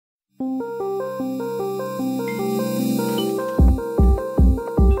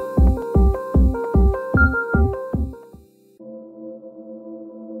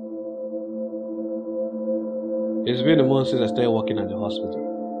months since I started working at the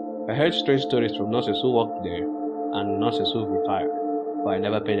hospital. I heard strange stories from nurses who worked there and nurses who retired, but I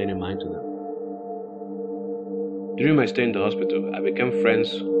never paid any mind to them. During my stay in the hospital, I became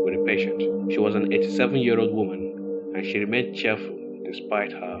friends with a patient. She was an 87-year-old woman, and she remained cheerful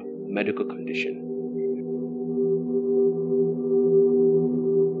despite her medical condition.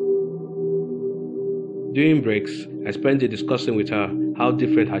 During breaks, I spent it discussing with her how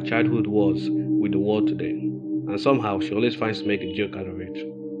different her childhood was with the world today, and somehow she always finds to make a joke out of it.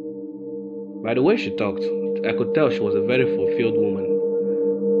 By the way she talked, I could tell she was a very fulfilled woman,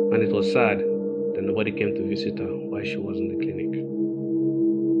 and it was sad that nobody came to visit her while she was in the clinic.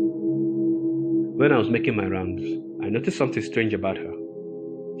 When I was making my rounds, I noticed something strange about her.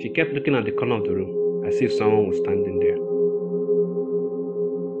 She kept looking at the corner of the room as if someone was standing there.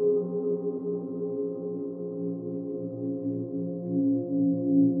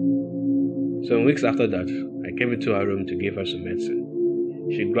 Some weeks after that, I came into her room to give her some medicine.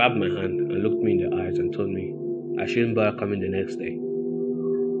 She grabbed my hand and looked me in the eyes and told me I shouldn't bother coming the next day.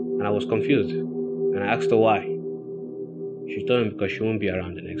 And I was confused, and I asked her why. She told me because she won't be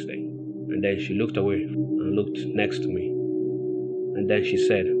around the next day. And then she looked away and looked next to me. And then she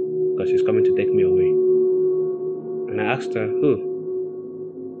said, because she's coming to take me away. And I asked her,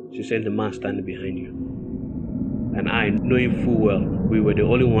 who? She said, the man standing behind you. And I, knowing full well we were the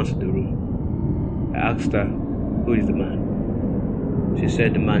only ones in the room, I asked her, who is the man? She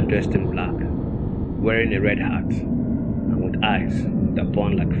said the man dressed in black, wearing a red hat, and with eyes that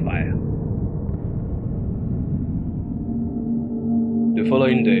burned like fire. The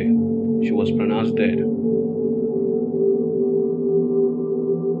following day, she was pronounced dead.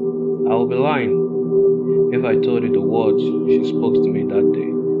 I would be lying if I told you the words she spoke to me that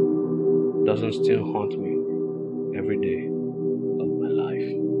day doesn't still haunt me every day.